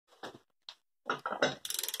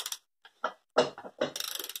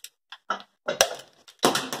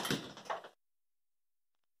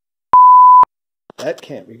That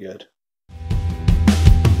can't be good.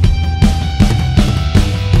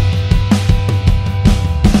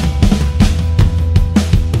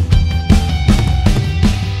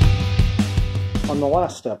 On the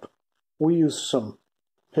last step, we use some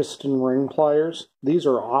piston ring pliers. These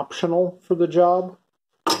are optional for the job.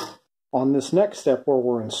 On this next step where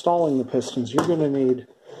we're installing the pistons, you're going to need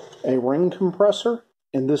a ring compressor,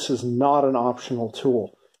 and this is not an optional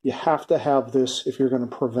tool. You have to have this if you're going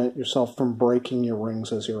to prevent yourself from breaking your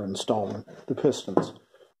rings as you're installing the pistons.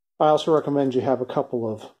 I also recommend you have a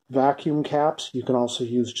couple of vacuum caps. You can also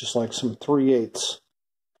use just like some 3/8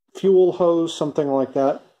 fuel hose, something like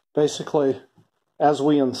that. Basically, as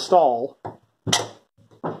we install,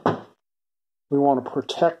 we want to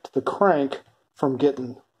protect the crank from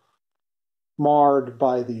getting marred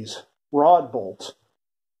by these rod bolts.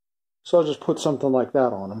 So I'll just put something like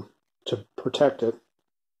that on them to protect it.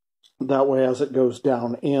 That way, as it goes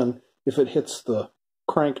down in, if it hits the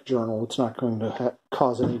crank journal, it's not going to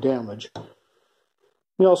cause any damage.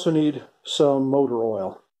 We also need some motor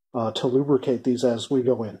oil to lubricate these as we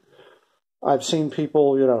go in. I've seen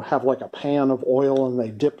people, have like a pan of oil and they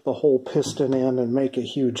dip the whole piston in and make a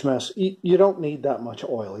huge mess. You don't need that much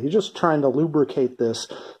oil. You're just trying to lubricate this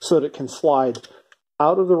so that it can slide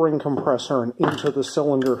out of the ring compressor and into the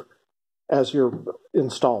cylinder as you're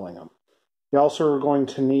installing them. You also are going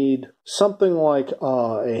to need something like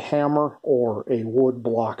a hammer or a wood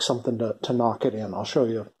block, something to knock it in. I'll show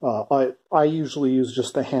you. I usually use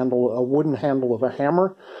just a wooden handle of a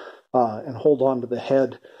hammer and hold on to the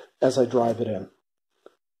head as I drive it in.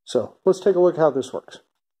 So let's take a look how this works.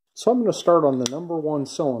 So I'm going to start on the number 1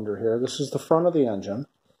 cylinder here. This is the front of the engine.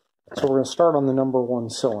 So we're going to start on the number 1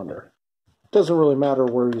 cylinder. It doesn't really matter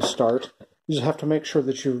where you start. You just have to make sure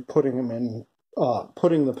that you're putting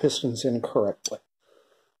the pistons in correctly.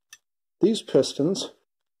 These pistons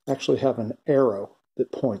actually have an arrow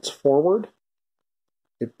that points forward.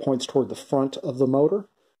 It points toward the front of the motor.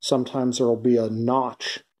 Sometimes there will be a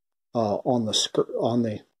notch on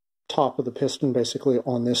the top of the piston, basically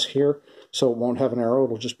on this here, so it won't have an arrow.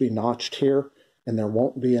 It'll just be notched here, and there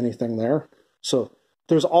won't be anything there. So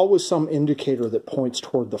there's always some indicator that points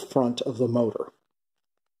toward the front of the motor.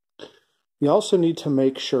 You also need to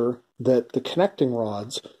make sure that the connecting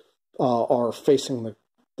rods are facing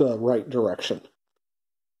the right direction.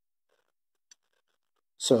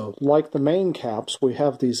 So like the main caps, we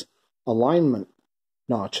have these alignment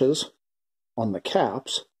notches on the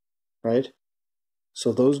caps, right?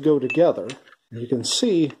 So those go together. You can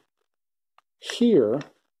see here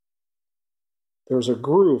there's a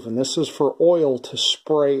groove, and this is for oil to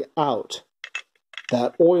spray out.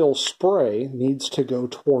 That oil spray needs to go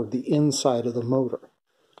toward the inside of the motor.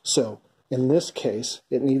 So in this case,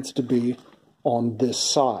 it needs to be on this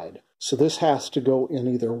side. So this has to go in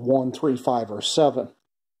either 1, 3, 5, or 7.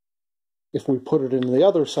 If we put it in the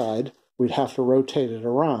other side, we'd have to rotate it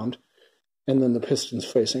around, and then the piston's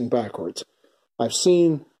facing backwards. I've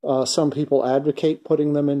seen some people advocate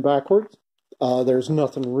putting them in backwards. There's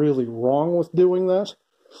nothing really wrong with doing that,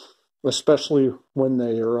 especially when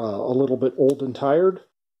they are a little bit old and tired.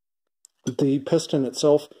 The piston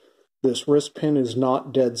itself, this wrist pin is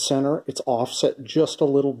not dead center. It's offset just a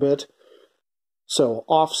little bit. So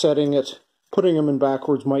offsetting it, putting them in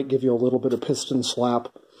backwards might give you a little bit of piston slap.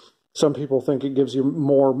 Some people think it gives you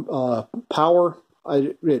more power.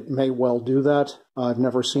 It may well do that. I've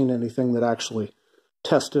never seen anything that actually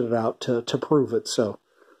tested it out to prove it. So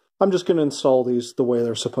I'm just going to install these the way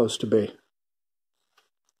they're supposed to be.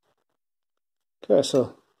 Okay,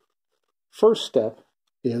 so first step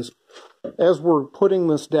is, as we're putting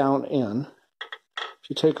this down in, if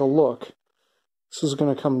you take a look, this is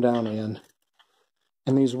going to come down in,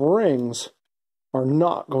 and these rings are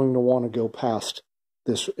not going to want to go past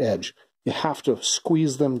this edge. You have to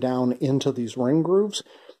squeeze them down into these ring grooves.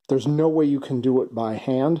 There's no way you can do it by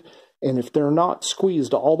hand, and if they're not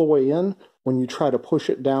squeezed all the way in, when you try to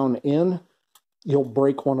push it down in, you'll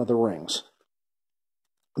break one of the rings.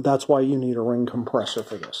 That's why you need a ring compressor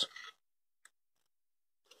for this.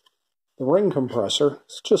 The ring compressor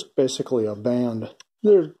is just basically a band.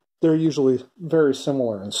 They're usually very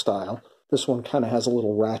similar in style. This one kind of has a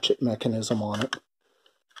little ratchet mechanism on it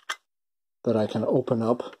that I can open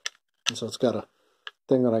up. And so it's got a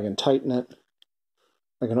thing that I can tighten it.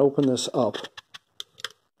 I can open this up.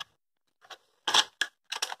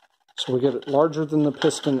 So we get it larger than the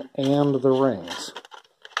piston and the rings,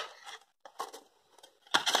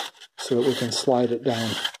 so that we can slide it down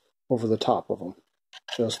over the top of them,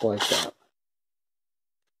 just like that.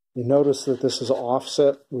 You notice that this is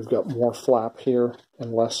offset. We've got more flap here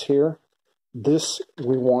and less here. This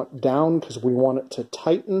we want down because we want it to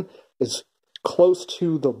tighten close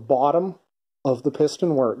to the bottom of the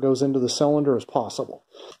piston where it goes into the cylinder as possible.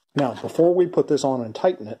 Now, before we put this on and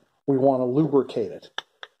tighten it, we want to lubricate it.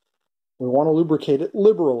 We want to lubricate it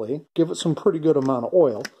liberally, give it some pretty good amount of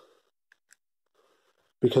oil,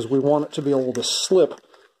 because we want it to be able to slip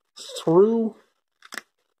through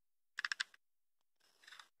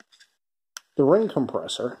the ring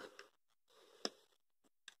compressor.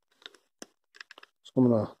 So I'm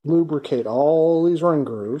going to lubricate all these ring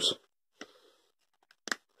grooves.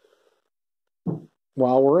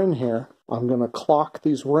 While we're in here, I'm going to clock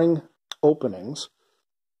these ring openings.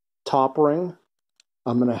 Top ring,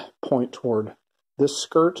 I'm going to point toward this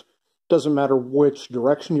skirt. Doesn't matter which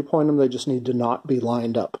direction you point them, they just need to not be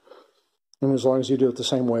lined up. And as long as you do it the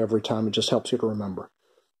same way every time, it just helps you to remember.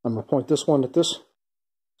 I'm going to point this one at this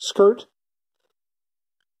skirt.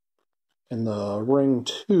 And the ring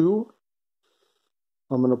 2,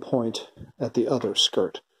 I'm going to point at the other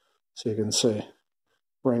skirt. So you can see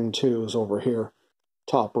ring 2 is over here,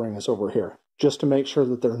 top ring is over here, just to make sure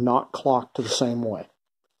that they're not clocked the same way.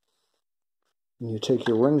 And you take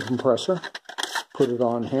your ring compressor, put it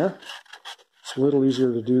on here. It's a little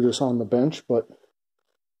easier to do this on the bench, but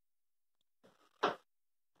I'm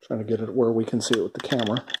trying to get it where we can see it with the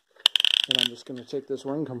camera. And I'm just going to take this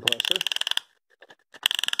ring compressor,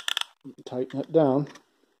 tighten it down.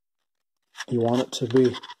 You want it to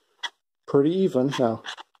be pretty even. Now,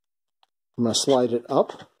 I'm going to slide it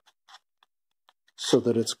up so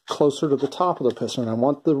that it's closer to the top of the piston. I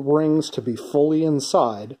want the rings to be fully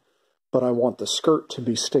inside, but I want the skirt to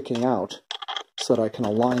be sticking out so that I can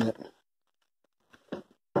align it.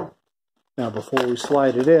 Now, before we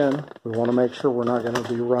slide it in, we want to make sure we're not going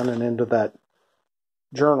to be running into that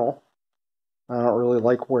journal. I don't really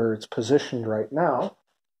like where it's positioned right now.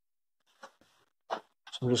 So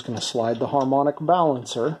I'm just going to slide the harmonic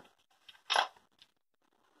balancer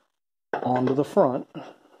onto the front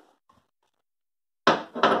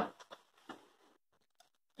and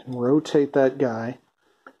rotate that guy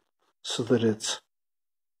so that it's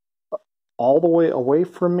all the way away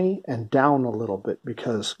from me and down a little bit,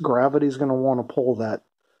 because gravity's going to want to pull that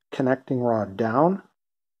connecting rod down.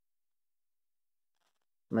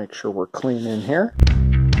 Make sure we're clean in here.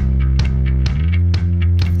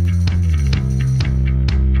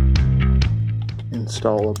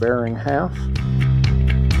 Install a bearing half.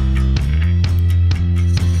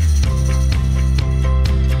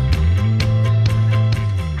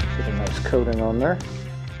 Get a nice coating on there.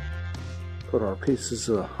 Put our pieces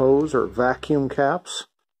of hose or vacuum caps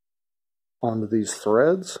onto these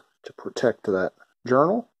threads to protect that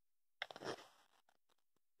journal.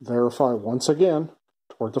 Verify once again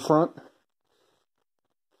toward the front.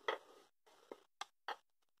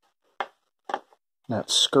 That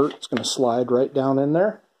skirt is going to slide right down in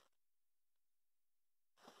there.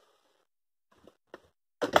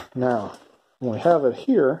 Now, when we have it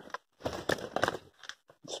here,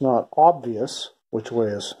 it's not obvious which way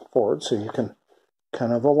is forward, so you can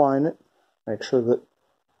kind of align it. Make sure that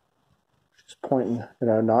she's pointing,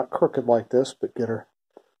 not crooked like this, but get her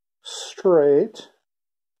straight.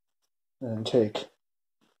 And take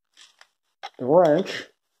the wrench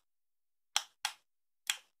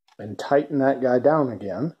and tighten that guy down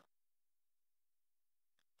again.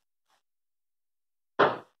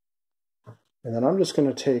 And then I'm just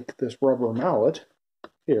going to take this rubber mallet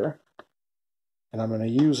here, and I'm going to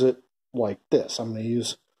use it like this. I'm going to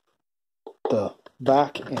use the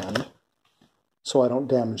back end so I don't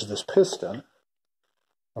damage this piston.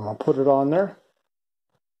 I'm going to put it on there,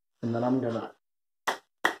 and then I'm going to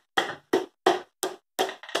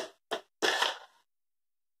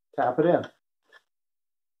tap it in.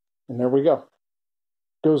 And there we go.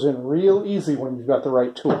 Goes in real easy when you've got the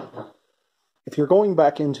right tool. If you're going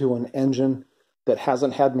back into an engine that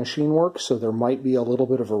hasn't had machine work, so there might be a little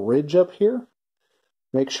bit of a ridge up here,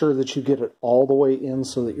 make sure that you get it all the way in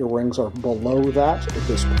so that your rings are below that at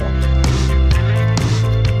this point.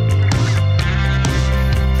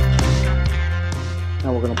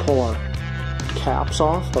 Now we're going to pull our caps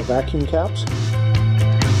off, our vacuum caps.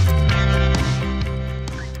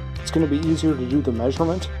 It's going to be easier to do the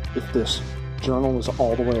measurement if this journal is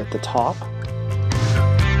all the way at the top.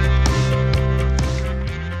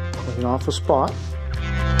 Clean off a spot.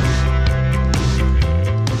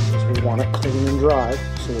 We want it clean and dry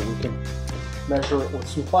so that we can measure it with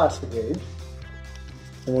some plastic gauge.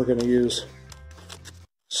 And we're going to use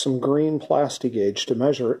some green plastic gauge to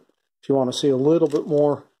measure it. If you want to see a little bit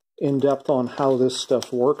more in depth on how this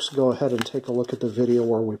stuff works, go ahead and take a look at the video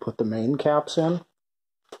where we put the main caps in.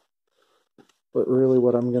 But really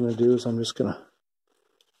what I'm going to do is I'm just going to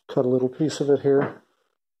cut a little piece of it here.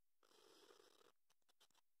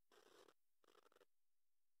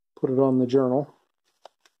 put it on the journal.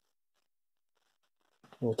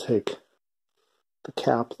 We'll take the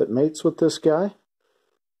cap that mates with this guy,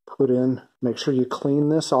 put in, make sure you clean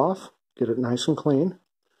this off, get it nice and clean.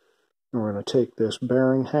 And we're going to take this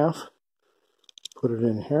bearing half, put it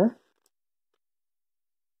in here,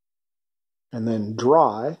 and then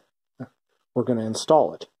dry, we're going to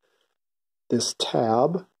install it. This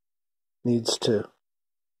tab needs to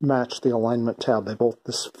match the alignment tab. They both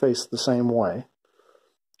face the same way.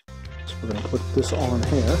 So we're going to put this on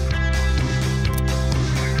here.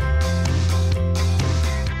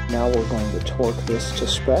 Now we're going to torque this to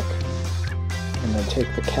spec, and then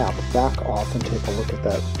take the cap back off and take a look at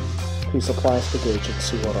that piece of plastic gauge and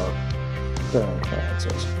see what our bearing clearance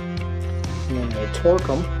is. And then we'll torque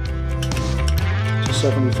them to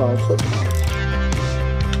 75 foot-pounds.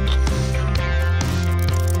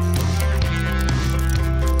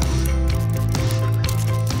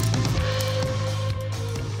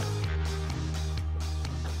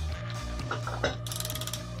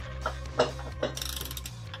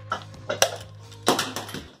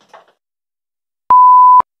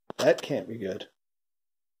 That can't be good.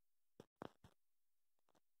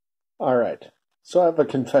 Alright, so I have a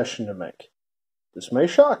confession to make. This may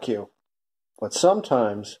shock you, but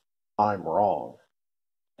sometimes I'm wrong.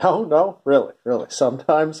 No, really,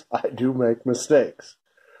 sometimes I do make mistakes.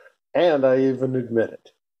 And I even admit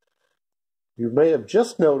it. You may have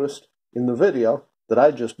just noticed in the video that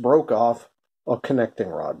I just broke off a connecting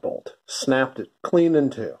rod bolt. Snapped it clean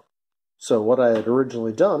in two. So what I had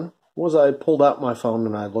originally done was I pulled out my phone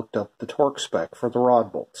and I looked up the torque spec for the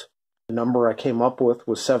rod bolts. The number I came up with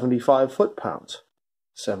was 75 foot-pounds.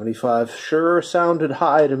 75 sure sounded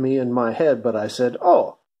high to me in my head, but I said,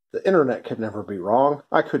 oh, the internet could never be wrong.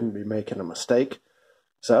 I couldn't be making a mistake.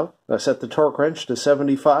 So I set the torque wrench to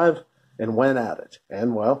 75 and went at it.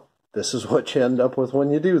 And well, this is what you end up with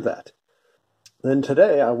when you do that. Then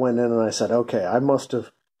today I went in and I said, okay, I must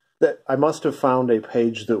have found a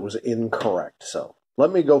page that was incorrect. So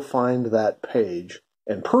let me go find that page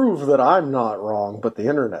and prove that I'm not wrong, but the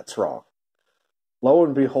internet's wrong. Lo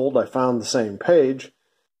and behold, I found the same page.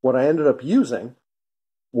 What I ended up using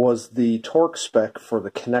was the torque spec for the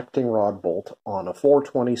connecting rod bolt on a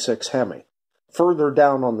 426 Hemi. Further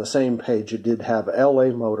down on the same page, it did have LA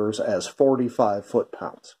Motors as 45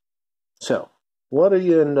 foot-pounds. So, what do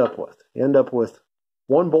you end up with? You end up with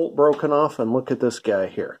one bolt broken off, and look at this guy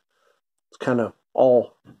here. It's kind of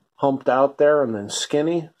all humped out there and then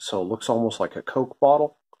skinny, so it looks almost like a Coke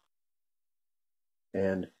bottle.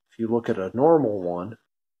 And if you look at a normal one, it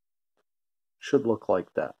should look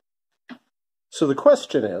like that. So the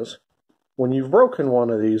question is, when you've broken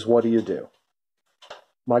one of these, what do you do?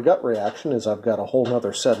 My gut reaction is I've got a whole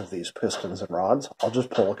other set of these pistons and rods. I'll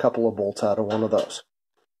just pull a couple of bolts out of one of those.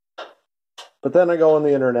 But then I go on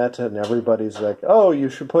the internet and everybody's like, oh, you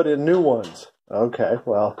should put in new ones. Okay,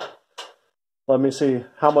 well, let me see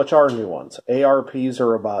how much are new ones. ARPs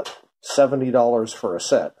are about $70 for a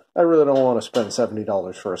set. I really don't want to spend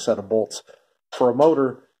 $70 for a set of bolts for a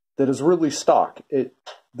motor that is really stock.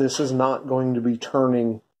 This is not going to be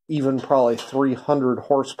turning even probably 300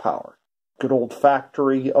 horsepower. Good old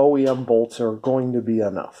factory OEM bolts are going to be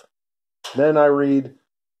enough. Then I read,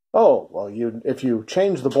 oh, well, if you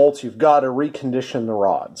change the bolts, you've got to recondition the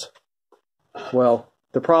rods. Well,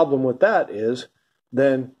 the problem with that is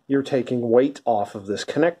then you're taking weight off of this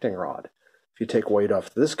connecting rod. If you take weight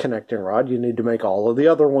off this connecting rod, you need to make all of the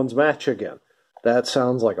other ones match again. That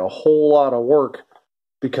sounds like a whole lot of work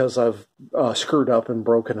because I've screwed up and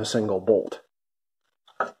broken a single bolt.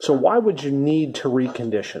 So why would you need to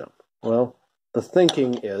recondition them? Well, the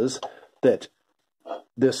thinking is that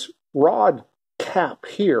this rod cap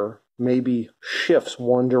here maybe shifts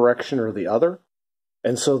one direction or the other,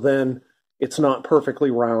 and so then it's not perfectly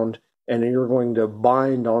round, and you're going to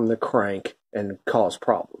bind on the crank and cause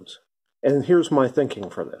problems. And here's my thinking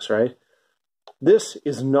for this, right? This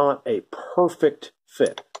is not a perfect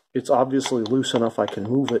fit. It's obviously loose enough I can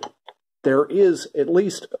move it. There is at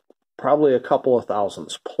least probably a couple of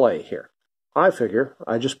thousandths play here. I figure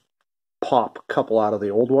I just pop a couple out of the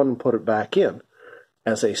old one and put it back in.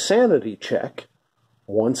 As a sanity check,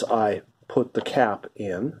 once I put the cap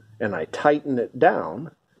in and I tighten it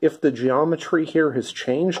down, if the geometry here has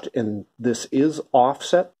changed and this is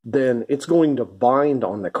offset, then it's going to bind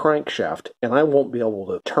on the crankshaft and I won't be able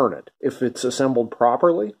to turn it. If it's assembled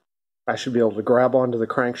properly, I should be able to grab onto the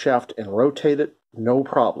crankshaft and rotate it, no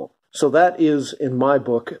problem. So that is, in my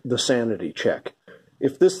book, the sanity check.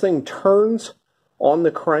 If this thing turns on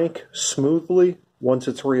the crank smoothly once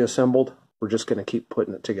it's reassembled, we're just going to keep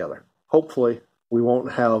putting it together. Hopefully, we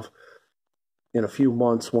won't have in a few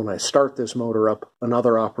months when I start this motor up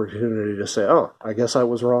another opportunity to say, oh, I guess I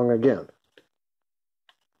was wrong again.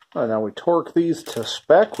 All right, now we torque these to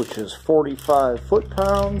spec, which is 45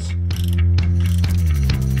 foot-pounds.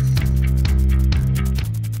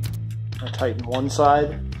 I tighten one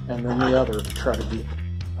side and then the other to try to be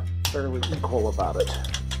fairly equal about it.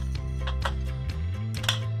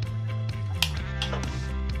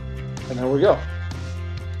 And there we go.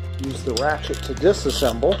 Use the ratchet to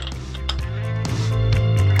disassemble.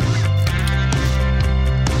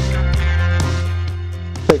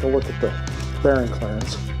 Take a look at the bearing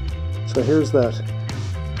clearance. So here's that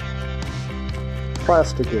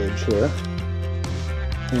plastic gauge here.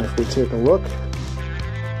 And if we take a look,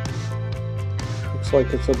 looks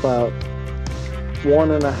like it's about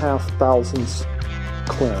 1.5 thousandths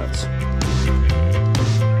clearance.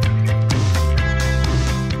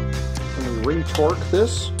 And we re-torque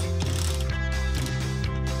this.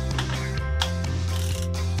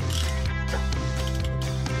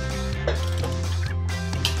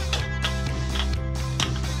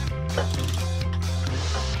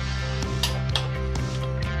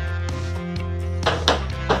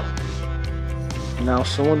 Now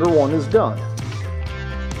cylinder 1 is done.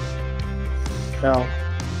 Now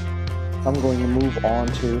I'm going to move on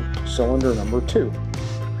to cylinder number 2.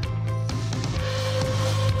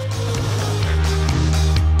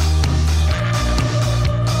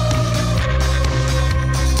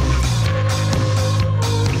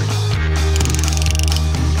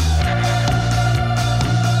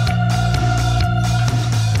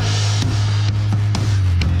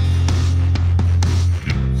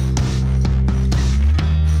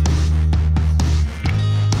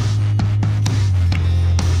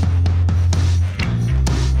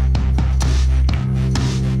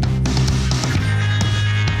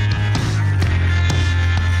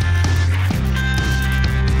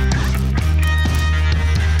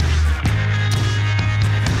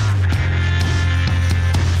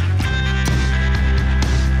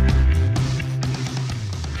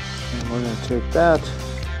 Take that,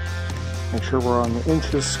 make sure we're on the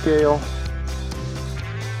inches scale,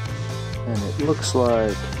 and it looks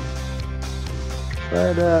like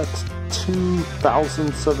right at 2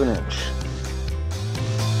 thousandths of an inch.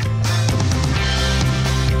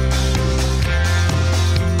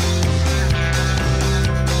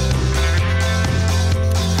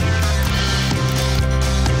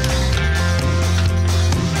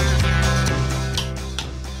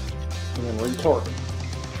 And then re-torque.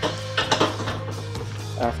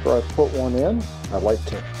 After I put one in, I like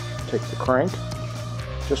to take the crank,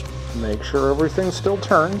 just make sure everything still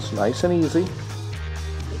turns, nice and easy.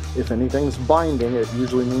 If anything's binding, it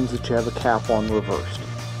usually means that you have a cap on reversed.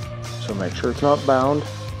 So make sure it's not bound,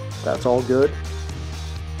 that's all good.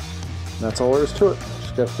 And that's all there is to it.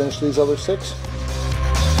 Just gotta finish these other 6.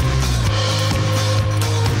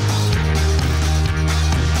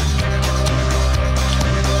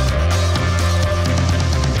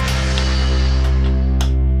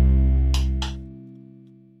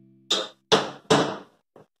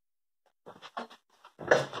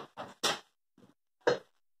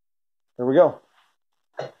 There we go.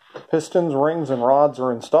 Pistons, rings, and rods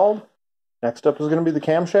are installed. Next up is going to be the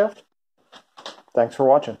camshaft. Thanks for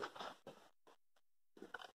watching.